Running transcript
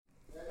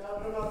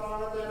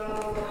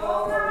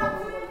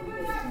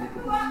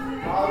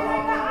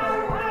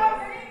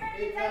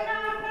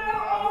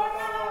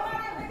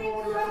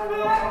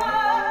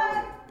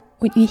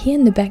What you hear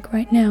in the back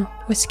right now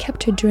was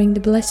captured during the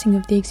blessing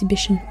of the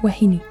exhibition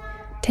Wahine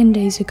 10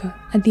 days ago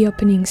at the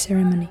opening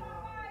ceremony.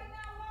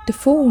 The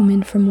 4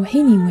 women from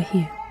Wahine were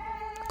here,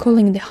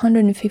 calling the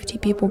 150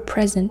 people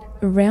present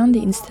around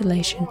the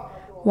installation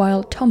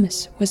while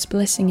Thomas was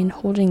blessing and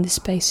holding the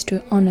space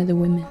to honour the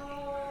women.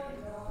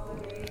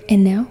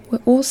 And now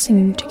we're all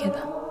singing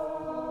together.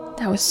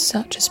 That was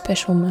such a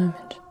special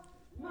moment.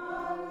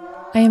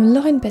 I am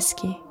Lauren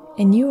Besky,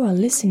 and you are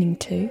listening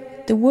to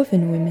The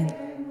Woven Women.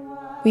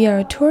 We are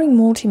a touring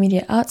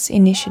multimedia arts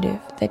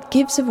initiative that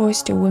gives a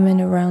voice to women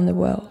around the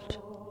world.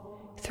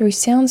 Through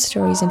sound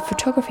stories and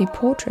photography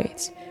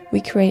portraits,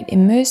 we create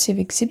immersive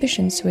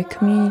exhibitions where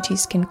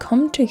communities can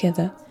come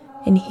together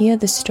and hear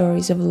the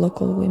stories of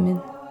local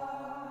women.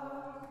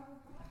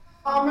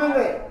 Come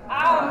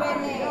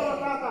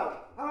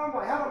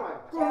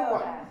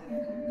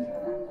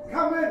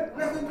in,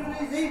 listen to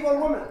these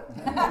evil women.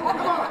 Come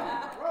on.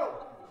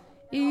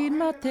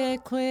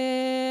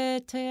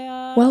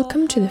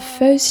 Welcome to the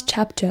first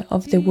chapter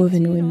of The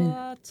Woven Women.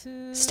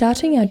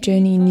 Starting our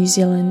journey in New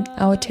Zealand,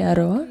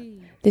 Aotearoa,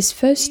 this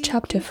first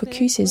chapter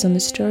focuses on the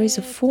stories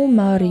of 4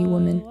 Māori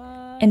women,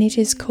 and it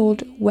is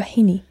called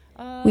Wahine,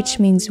 which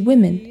means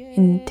women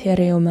in Te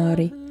Reo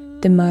Māori,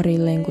 the Māori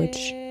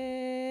language.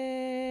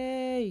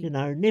 You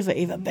know, never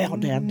ever bow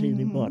down to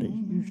anybody.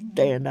 You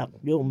stand up,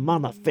 you're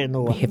mana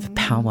whenua. We have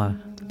power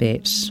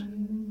that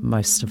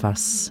most of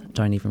us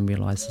don't even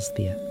realise is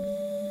there.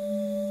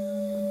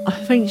 I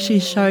think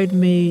she showed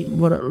me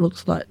what it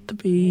looks like to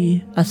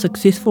be a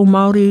successful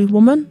Māori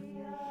woman.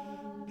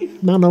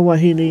 Mana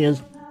wahine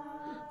is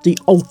the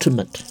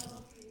ultimate.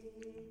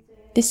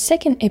 This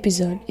second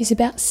episode is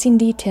about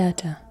Cindy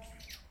Teata.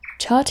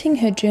 Charting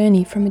her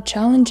journey from a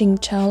challenging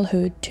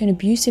childhood to an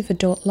abusive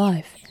adult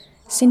life,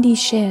 Cindy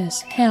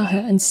shares how her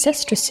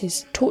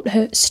ancestresses taught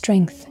her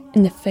strength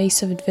in the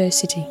face of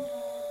adversity.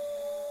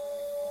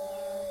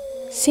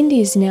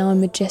 Cindy is now a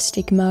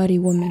majestic Māori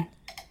woman,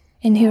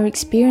 and her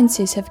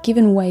experiences have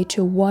given way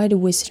to a wider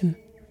wisdom,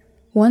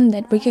 one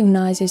that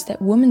recognises that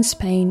women's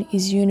pain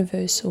is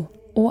universal,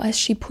 or as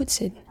she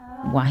puts it,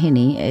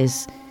 Wahine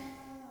is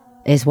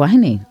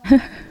wahine.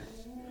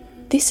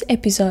 This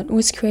episode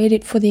was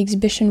created for the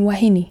exhibition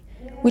Wahine,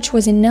 which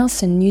was in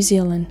Nelson, New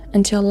Zealand,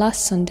 until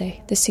last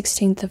Sunday, the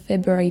 16th of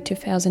February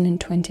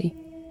 2020.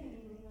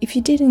 If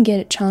you didn't get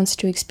a chance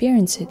to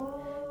experience it,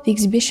 the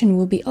exhibition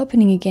will be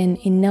opening again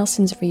in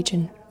Nelson's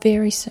region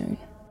very soon.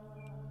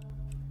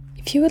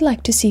 If you would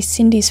like to see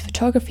Cindy's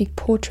photography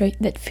portrait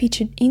that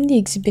featured in the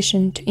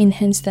exhibition to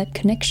enhance that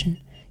connection,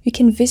 you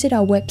can visit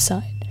our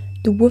website,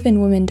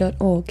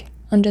 thewovenwomen.org,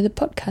 under the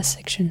podcast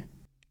section.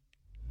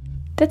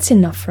 That's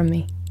enough from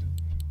me.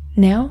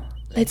 Now,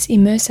 let's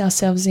immerse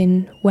ourselves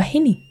in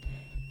Wahine,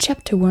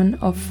 Chapter 1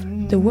 of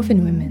The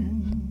Woven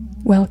Women.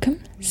 Welcome,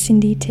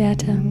 Cindy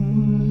Teata.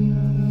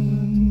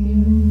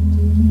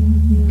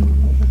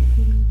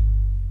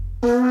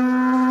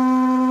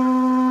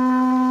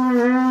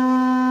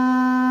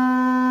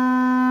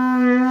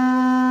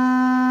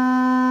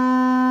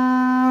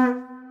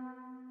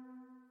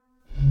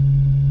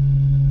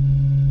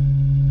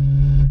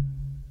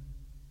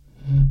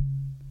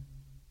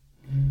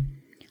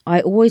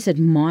 I always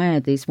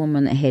admired these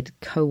women that had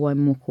kauai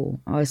moko.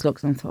 I always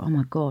looked and thought, oh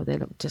my God, they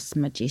look just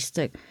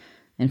majestic.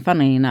 And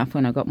funnily enough,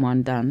 when I got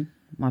mine done,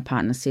 my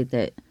partner said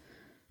that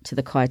to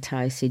the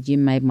kaitai, he said, you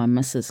made my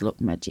missus look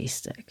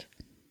majestic.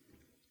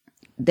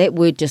 That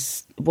word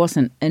just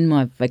wasn't in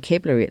my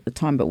vocabulary at the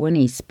time, but when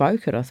he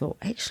spoke it, I thought,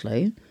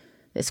 actually,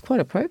 that's quite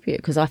appropriate,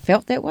 because I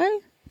felt that way.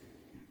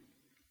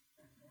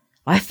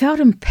 I felt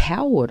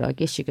empowered, I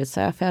guess you could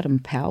say. I felt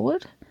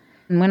empowered.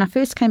 And when I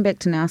first came back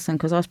to Nelson,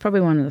 because I was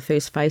probably one of the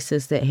first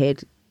faces that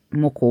had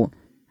moko,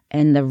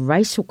 and the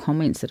racial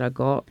comments that I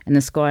got, and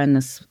this guy in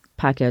this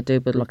Pākehā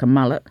dude with like a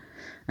mullet,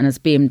 and his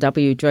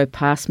BMW drove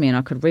past me, and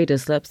I could read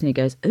his lips, and he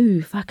goes,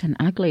 ooh, fucking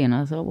ugly. And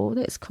I thought, well,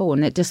 that's cool.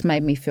 And that just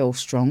made me feel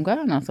stronger.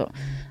 And I thought,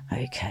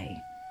 okay,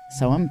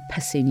 so I'm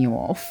pissing you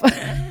off.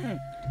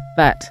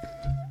 But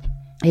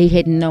he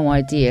had no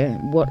idea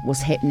what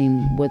was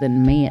happening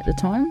within me at the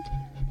time.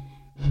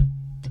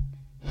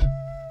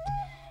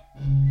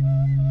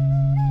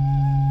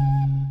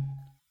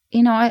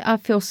 You know, I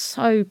feel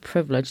so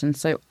privileged and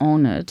so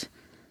honoured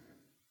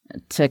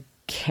to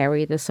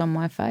carry this on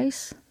my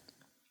face,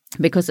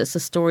 because it's a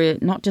story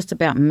not just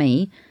about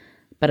me,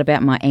 but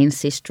about my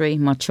ancestry,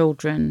 my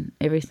children,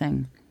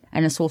 everything.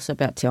 And it's also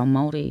about Te Ao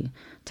Māori,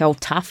 Te Ao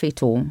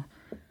Tawhito.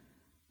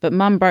 But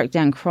Mum broke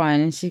down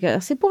crying, and I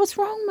said, what's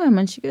wrong, Mum?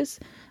 And she goes,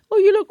 oh,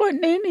 you look like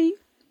Nanny.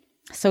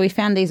 So we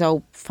found these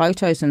old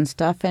photos and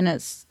stuff, and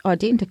it's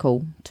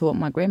identical to what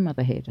my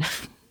grandmother had.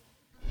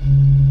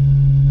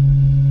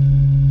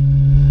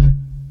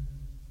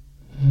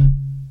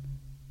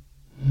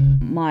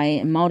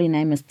 My Māori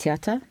name is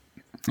Teata,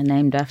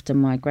 named after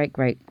my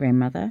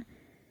great-great-grandmother.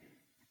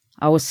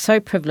 I was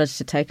so privileged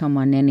to take on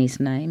my nanny's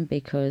name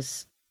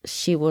because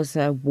she was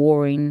a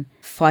warring,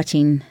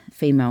 fighting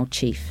female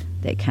chief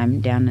that came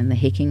down in the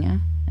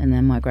Hekinga in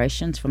the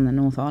migrations from the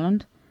North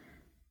Island.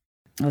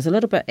 I was a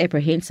little bit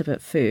apprehensive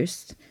at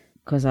first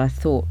because I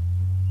thought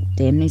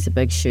damn, these are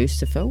big shoes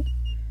to fill.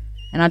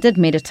 And I did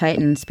meditate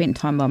and spent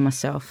time by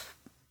myself,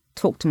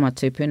 talked to my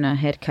tupuna,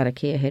 had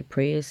karakia, had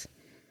prayers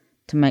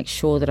to make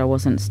sure that I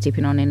wasn't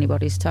stepping on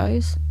anybody's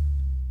toes.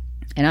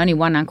 And only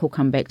one uncle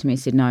come back to me and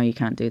said, no, you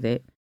can't do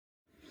that.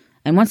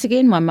 And once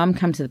again, my mum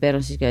come to the battle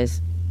and she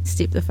goes,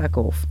 step the fuck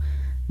off.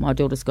 My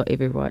daughter's got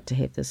every right to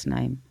have this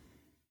name.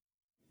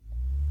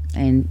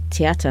 And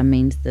Te Ata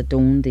means the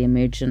dawn, the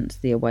emergence,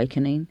 the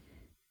awakening,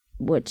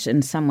 which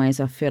in some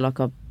ways I feel like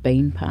I've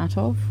been part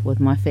of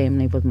with my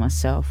family, with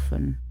myself,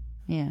 and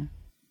yeah.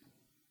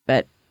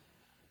 But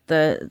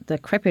the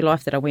crappy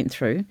life that I went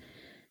through,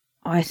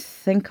 I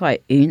think I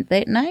earned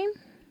that name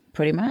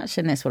pretty much,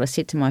 and that's what I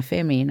said to my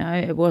family. You know,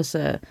 it was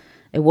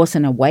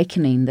an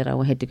awakening that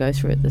I had to go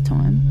through at the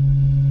time.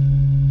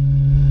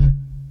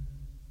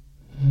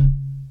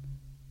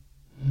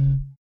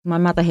 My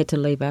mother had to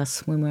leave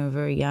us when we were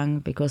very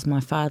young because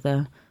my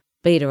father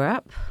beat her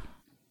up,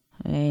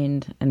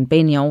 and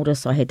being the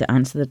oldest, I had to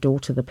answer the door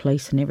to the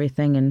police and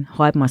everything and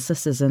hide my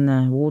sisters in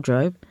the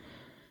wardrobe.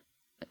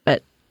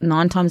 But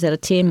 9 times out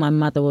of 10, my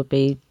mother would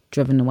be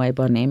driven away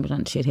by an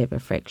ambulance. She'd have a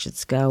fractured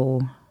skull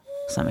or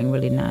something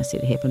really nasty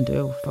that happened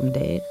to her from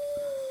Dad.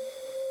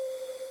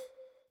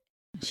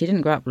 She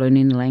didn't grow up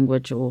learning the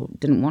language or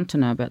didn't want to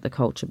know about the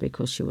culture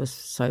because she was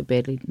so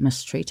badly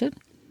mistreated.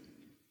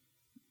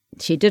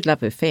 She did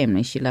love her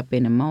family. She loved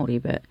being a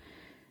Māori, but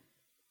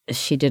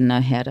she didn't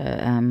know how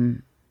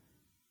to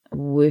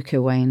work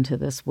her way into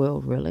this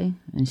world, really.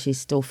 And she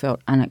still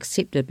felt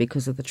unaccepted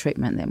because of the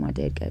treatment that my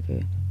dad gave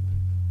her.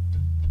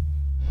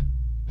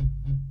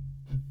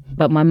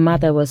 But my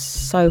mother was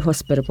so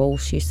hospitable.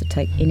 She used to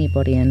take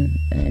anybody in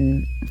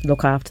and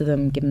look after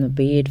them, give them the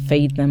bed,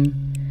 feed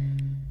them.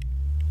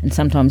 And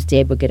sometimes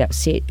Dad would get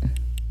upset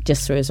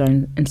just through his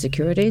own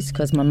insecurities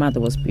because my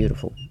mother was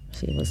beautiful.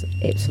 She was an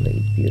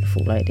absolutely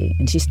beautiful lady,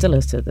 and she still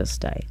is to this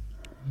day.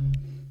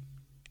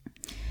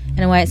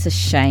 In a way, it's a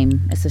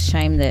shame. It's a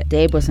shame that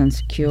Dad was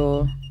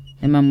insecure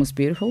and Mum was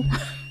beautiful.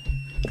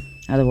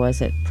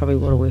 Otherwise, it probably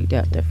would have worked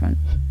out different.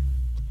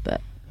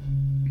 But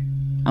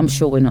I'm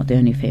sure we're not the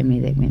only family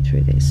that went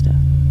through that stuff.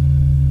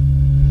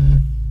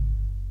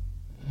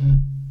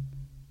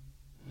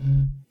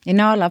 You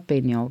know, I love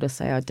being the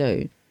oldest, I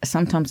do.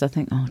 Sometimes I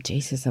think, oh,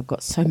 Jesus, I've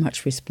got so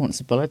much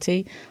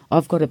responsibility.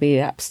 I've got to be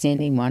the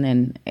upstanding one,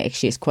 and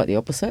actually it's quite the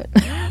opposite.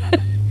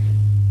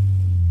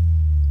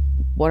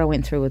 What I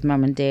went through with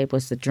Mum and Dad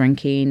was the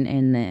drinking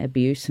and the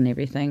abuse and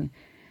everything,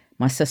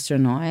 my sister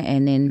and I,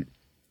 and then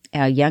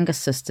our younger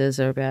sisters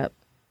are about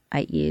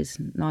 9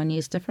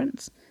 years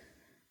difference.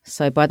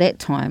 So by that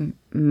time,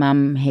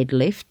 Mum had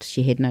left.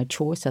 She had no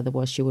choice,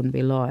 otherwise she wouldn't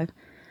be alive.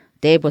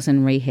 Dad was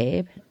in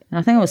rehab, and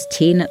I think I was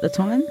 10 at the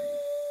time.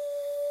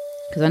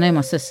 Because I know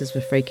my sisters were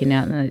freaking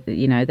out, and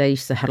you know, they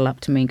used to huddle up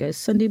to me and go,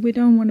 Cindy, we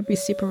don't want to be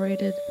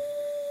separated.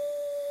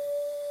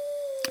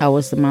 I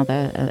was the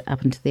mother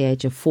up until the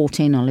age of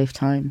 14. I left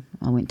home.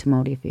 I went to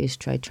Māori Affairs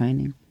trade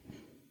training.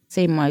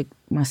 Seeing my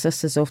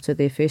sisters off to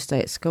their first day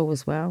at school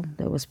as well,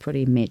 that was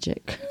pretty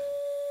magic.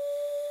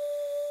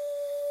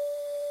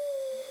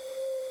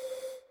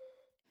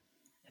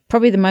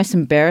 Probably the most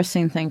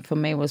embarrassing thing for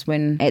me was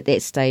when, at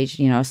that stage,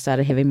 you know, I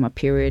started having my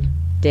period.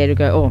 Dad would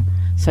go, oh,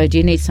 so do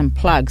you need some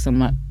plugs? I'm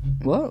like,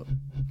 what?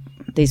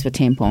 These were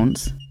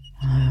tampons.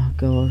 Oh,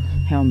 God,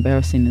 how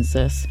embarrassing is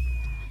this?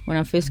 When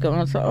I first got on,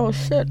 I was like, oh,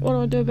 shit, what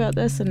do I do about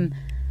this? And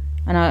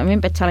I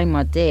remember telling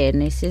my dad,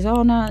 and he says,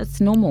 oh, no, it's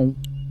normal.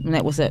 And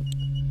that was it.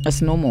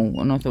 It's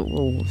normal. And I thought,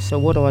 well, so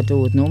what do I do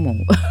with normal?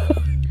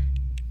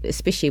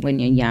 Especially when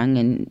you're young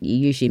and you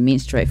usually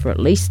menstruate for at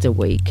least a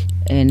week.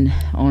 And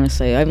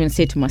honestly, I even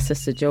said to my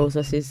sister Jules,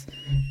 I says,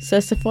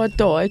 sis, if I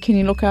die, can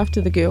you look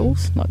after the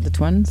girls, like the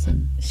twins?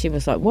 And she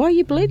was like, why are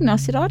you bleeding? I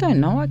said, I don't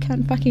know, I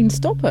can't fucking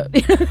stop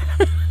it.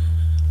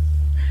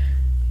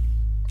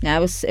 No,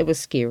 it was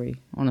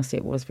scary. Honestly,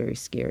 it was very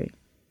scary.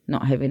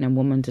 Not having a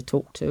woman to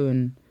talk to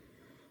and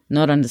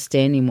not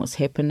understanding what's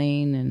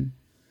happening. And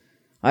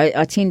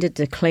I tended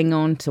to cling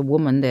on to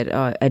women that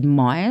I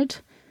admired,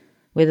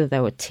 whether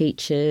they were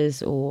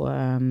teachers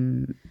or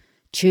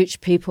church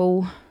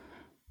people.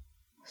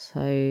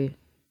 So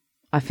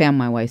I found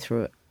my way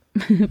through it,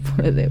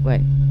 put it that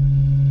way.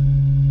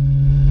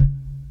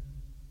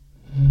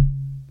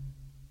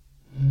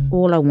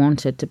 All I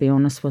wanted, to be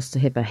honest, was to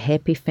have a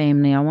happy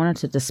family. I wanted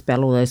to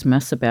dispel all those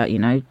myths about, you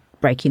know,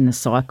 breaking the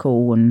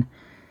cycle, and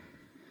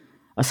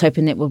I was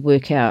hoping that would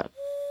work out.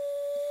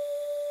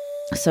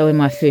 So when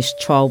my first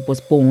child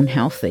was born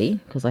healthy,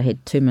 because I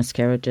had 2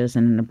 miscarriages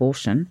and an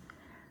abortion,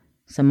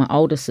 so my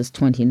oldest is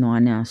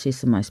 29 now.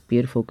 She's the most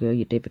beautiful girl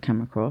you'd ever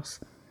come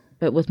across.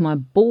 But with my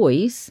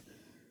boys,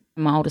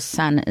 my oldest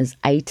son is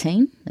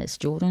 18, that's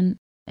Jordan,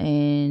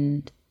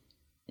 and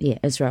yeah,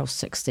 Israel's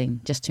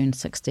 16, just turned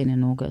 16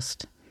 in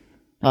August.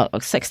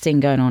 16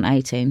 going on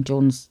 18,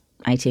 Jordan's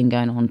 18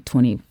 going on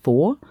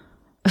 24.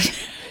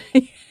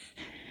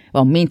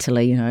 Well,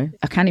 mentally, you know.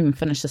 I can't even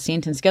finish the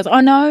sentence. He goes,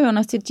 I know. And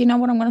I said, do you know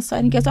what I'm going to say?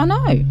 And he goes, I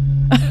know.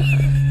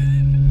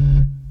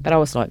 But I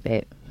was like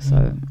that.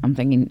 So I'm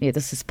thinking, yeah,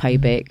 this is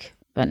payback.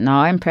 But no,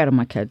 I'm proud of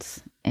my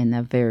kids, and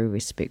they're very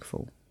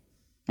respectful.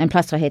 And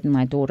plus I had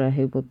my daughter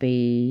who would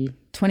be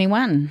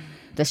 21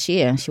 this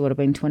year. She would have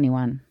been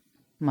 21.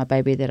 My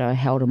baby that I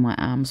held in my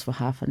arms for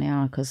half an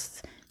hour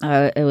because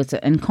it was an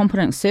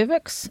incompetent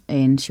cervix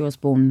and she was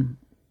born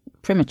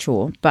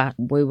premature, but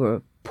we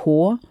were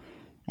poor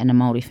and a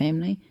Māori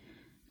family.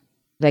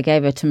 They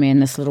gave her to me in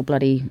this little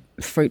bloody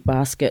fruit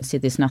basket,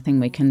 said there's nothing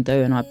we can do,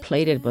 and I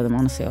pleaded with them.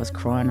 Honestly, I was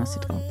crying. I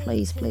said, oh,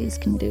 please,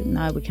 can we do it?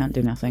 No, we can't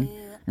do nothing.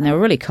 And they were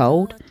really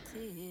cold.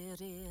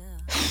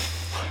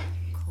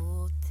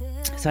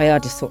 So I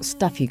just thought,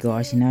 stuff you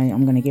guys,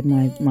 I'm going to give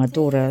my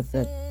daughter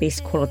the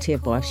best quality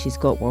of life she's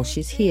got while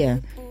she's here.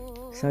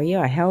 So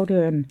I held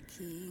her and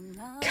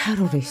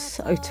cuddled her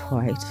so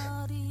tight.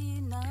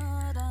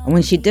 And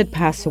when she did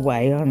pass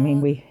away,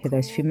 we had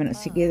those few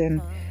minutes together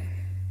and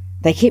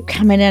they kept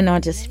coming in, I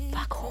just,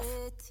 fuck off.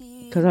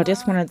 Because I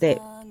just wanted that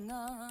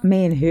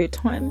me and her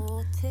time.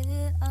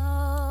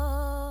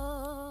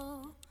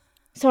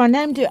 So I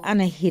named her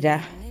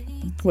Anahira,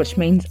 which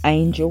means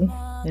angel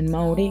in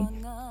Māori.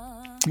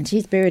 And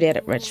she's buried out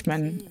at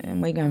Richmond, and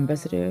we go and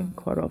visit her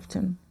quite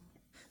often.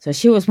 So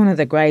she was one of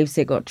the graves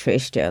that got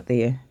trashed out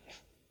there.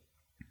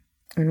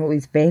 And all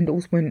these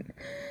vandals went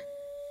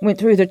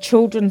through the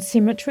children's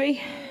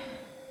cemetery.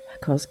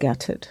 I was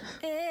gutted.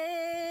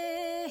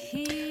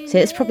 So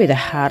that's probably the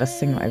hardest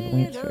thing I ever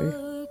went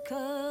through.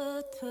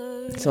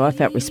 So I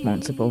felt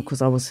responsible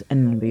because I was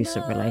in an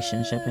abusive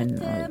relationship, and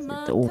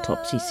the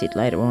autopsy said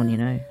later on,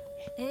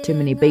 too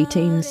many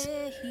beatings.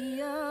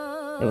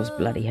 It was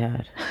bloody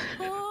hard.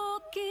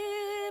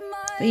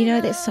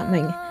 But that's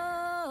something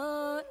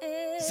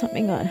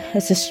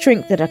it's a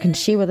strength that I can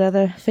share with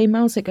other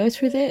females that go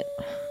through that.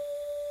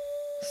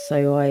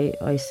 So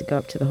I used to go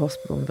up to the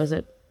hospital and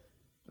visit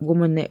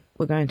women that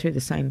were going through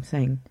the same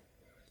thing.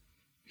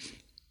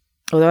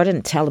 Although I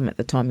didn't tell them at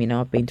the time,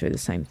 I've been through the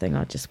same thing.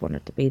 I just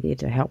wanted to be there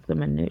to help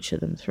them and nurture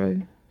them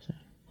through. So,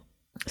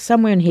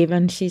 somewhere in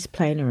heaven, she's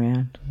playing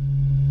around.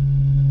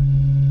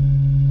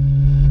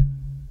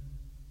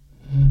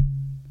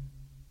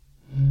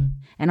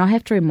 And I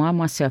have to remind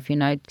myself,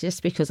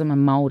 just because I'm a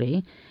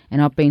Māori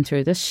and I've been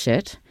through this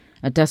shit,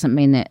 it doesn't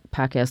mean that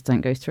Pākehās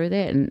don't go through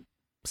that. And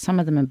some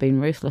of them have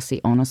been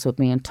ruthlessly honest with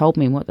me and told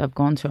me what they've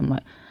gone through. I'm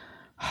like,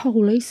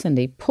 holy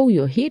Cindy, pull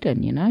your head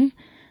in,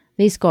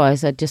 These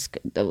guys are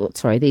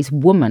these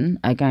women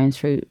are going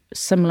through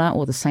similar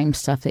or the same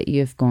stuff that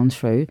you've gone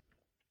through.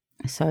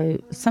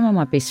 So some of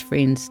my best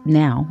friends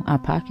now are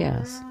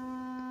Pākehās.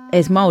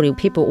 As Māori,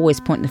 people always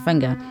point the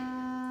finger.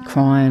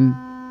 Crime,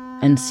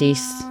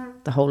 incest,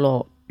 the whole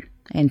lot.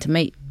 And to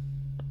meet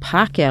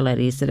Pākehā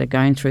ladies that are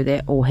going through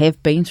that or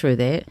have been through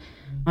that,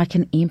 I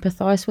can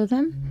empathise with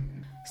them.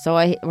 So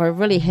I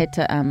really had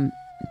to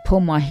pull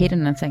my head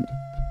in and think,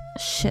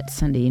 shit,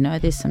 Cindy,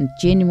 there's some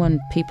genuine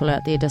people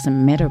out there. It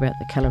doesn't matter about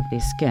the colour of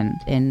their skin.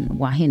 And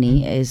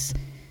wahine is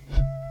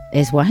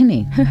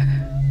wahine.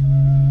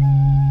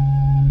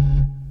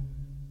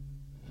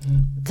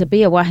 To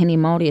be a wahine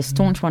Māori, a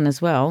staunch one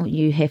as well,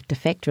 you have to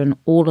factor in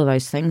all of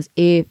those things,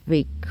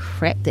 every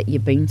crap that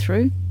you've been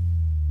through.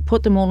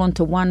 Put them all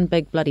into one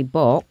big bloody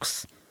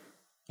box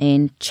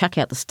and chuck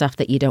out the stuff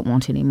that you don't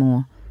want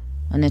anymore.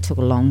 And that took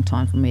a long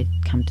time for me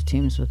to come to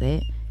terms with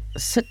that.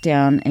 Sit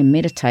down and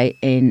meditate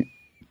and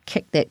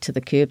kick that to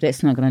the curb.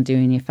 That's not going to do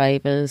any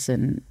favours,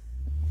 and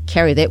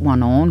carry that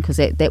one on because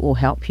that will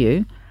help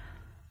you.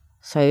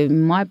 So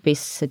my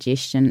best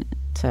suggestion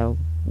to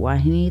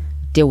wahine,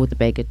 deal with the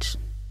baggage.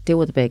 Deal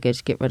with the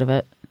baggage, get rid of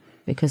it,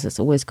 because it's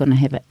always going to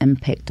have an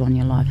impact on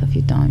your life if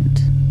you don't.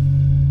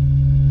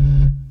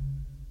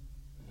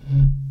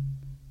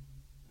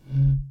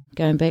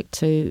 Going back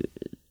to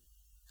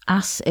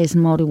us as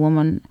Māori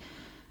women,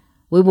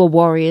 we were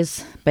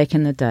warriors back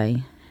in the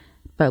day,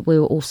 but we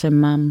were also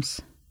mums,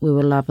 we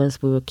were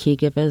lovers, we were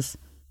caregivers.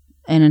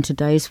 And in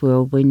today's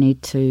world, we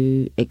need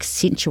to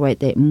accentuate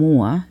that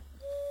more.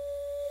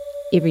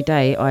 Every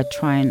day I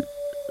try and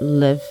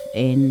live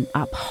and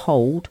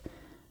uphold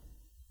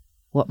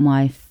what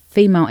my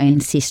female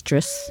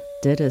ancestress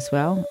did as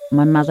well.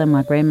 My mother,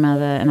 my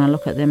grandmother, and I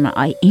look at them and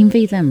I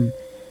envy them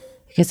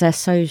because they're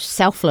so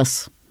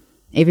selfless.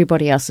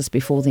 Everybody else is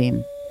before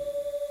them.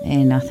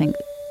 And I think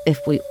if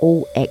we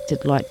all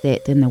acted like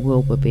that, then the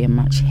world would be a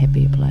much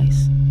happier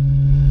place.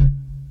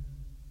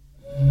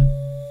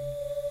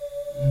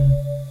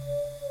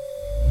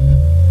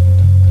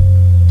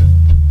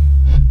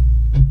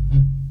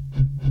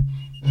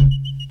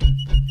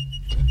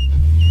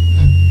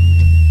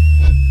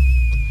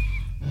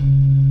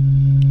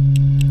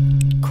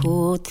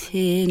 Ko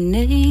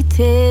tēnei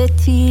te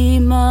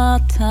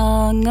timatanga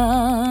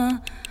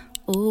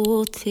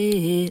o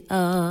te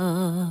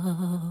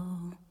ao.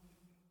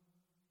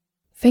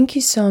 Thank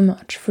you so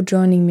much for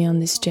joining me on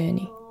this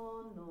journey.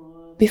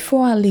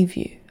 Before I leave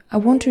you, I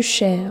want to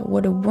share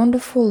what a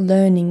wonderful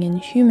learning and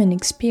human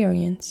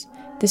experience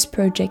this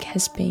project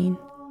has been.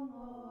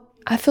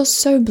 I feel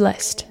so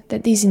blessed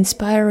that these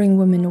inspiring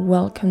women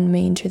welcomed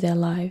me into their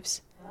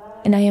lives,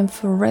 and I am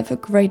forever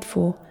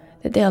grateful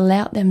that they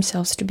allowed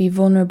themselves to be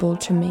vulnerable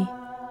to me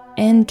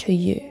and to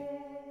you.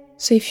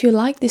 So if you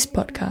like this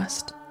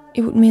podcast,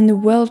 It would mean the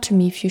world to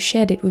me if you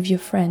shared it with your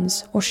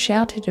friends or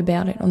shouted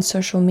about it on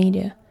social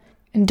media.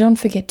 And don't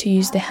forget to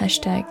use the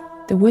hashtag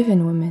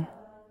 #TheWovenWomen.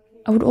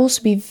 I would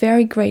also be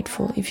very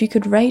grateful if you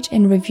could rate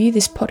and review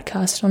this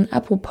podcast on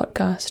Apple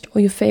Podcast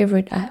or your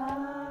favorite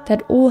app.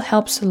 That all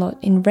helps a lot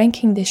in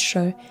ranking this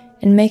show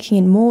and making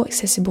it more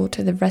accessible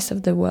to the rest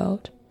of the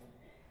world.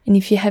 And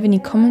if you have any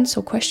comments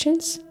or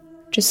questions,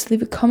 just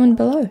leave a comment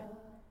below.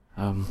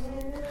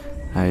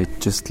 I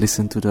just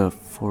listened to the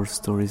 4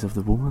 stories of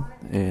the woman,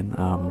 and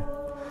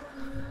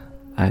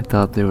I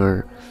thought they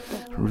were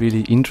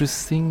really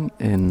interesting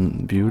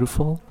and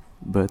beautiful,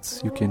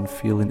 but you can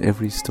feel in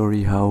every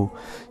story how,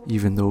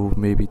 even though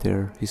maybe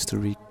their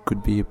history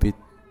could be a bit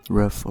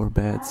rough or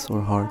bad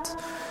or hard,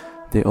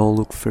 they all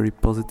look very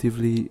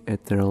positively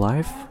at their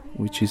life,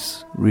 which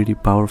is really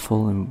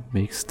powerful and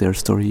makes their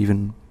story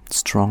even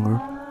stronger.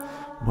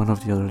 One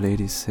of the other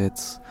ladies said,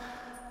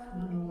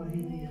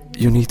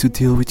 you need to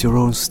deal with your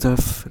own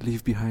stuff,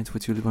 leave behind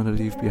what you want to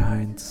leave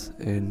behind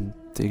and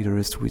take the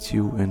rest with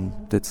you, and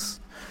that's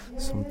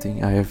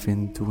something I have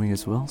been doing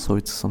as well, so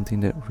it's something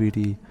that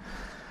really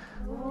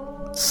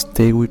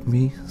stay with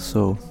me.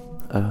 So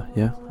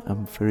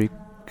I'm very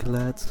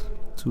glad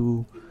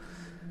to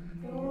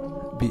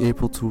be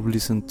able to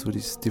listen to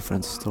these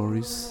different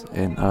stories,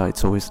 and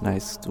it's always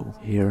nice to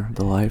hear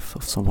the life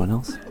of someone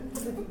else.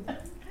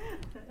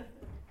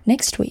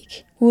 Next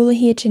week, we'll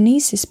hear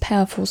Janice's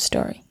powerful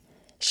story.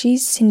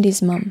 She's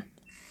Cindy's mum.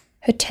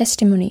 Her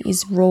testimony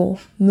is raw,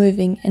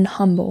 moving and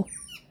humble.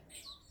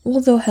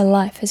 Although her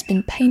life has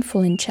been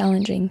painful and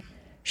challenging,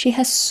 she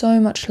has so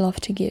much love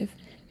to give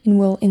and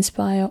will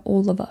inspire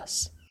all of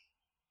us.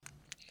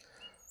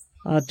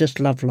 I just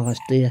love life,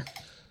 dear.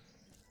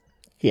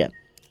 Yeah.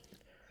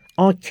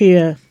 I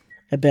care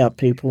about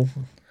people.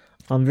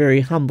 I'm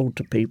very humble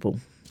to people.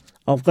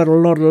 I've got a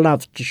lot of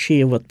love to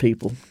share with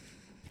people.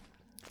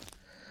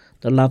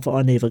 The love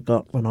I never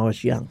got when I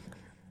was young.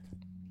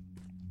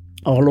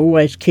 I'll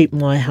always keep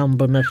my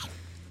humbleness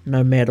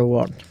no matter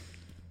what.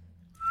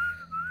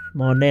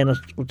 My nana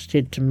would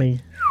said to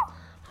me,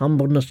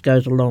 humbleness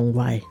goes a long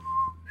way.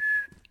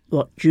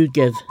 What you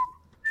give,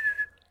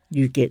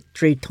 you get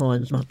 3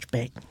 times much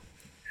back.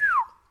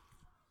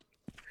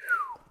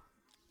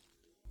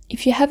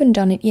 If you haven't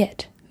done it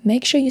yet,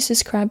 make sure you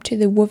subscribe to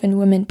the Woven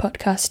Women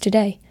podcast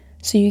today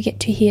so you get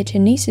to hear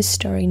Janice's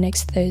story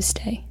next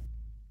Thursday.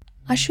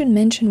 I should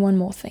mention one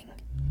more thing.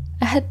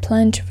 I had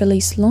planned to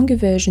release longer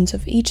versions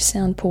of each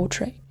sound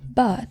portrait,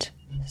 but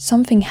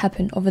something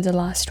happened over the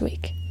last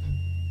week.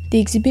 The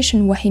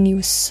exhibition Wahine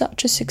was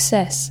such a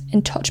success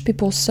and touched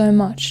people so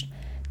much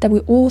that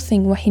we all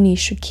think Wahine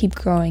should keep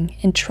growing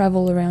and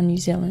travel around New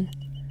Zealand.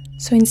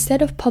 So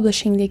instead of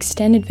publishing the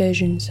extended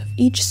versions of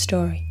each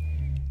story,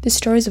 the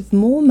stories of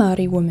more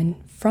Māori women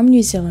from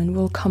New Zealand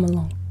will come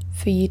along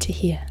for you to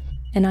hear,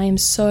 and I am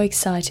so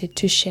excited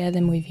to share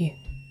them with you.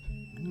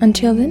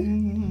 Until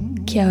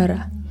then, kia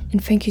ora,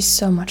 and thank you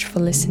so much for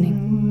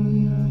listening.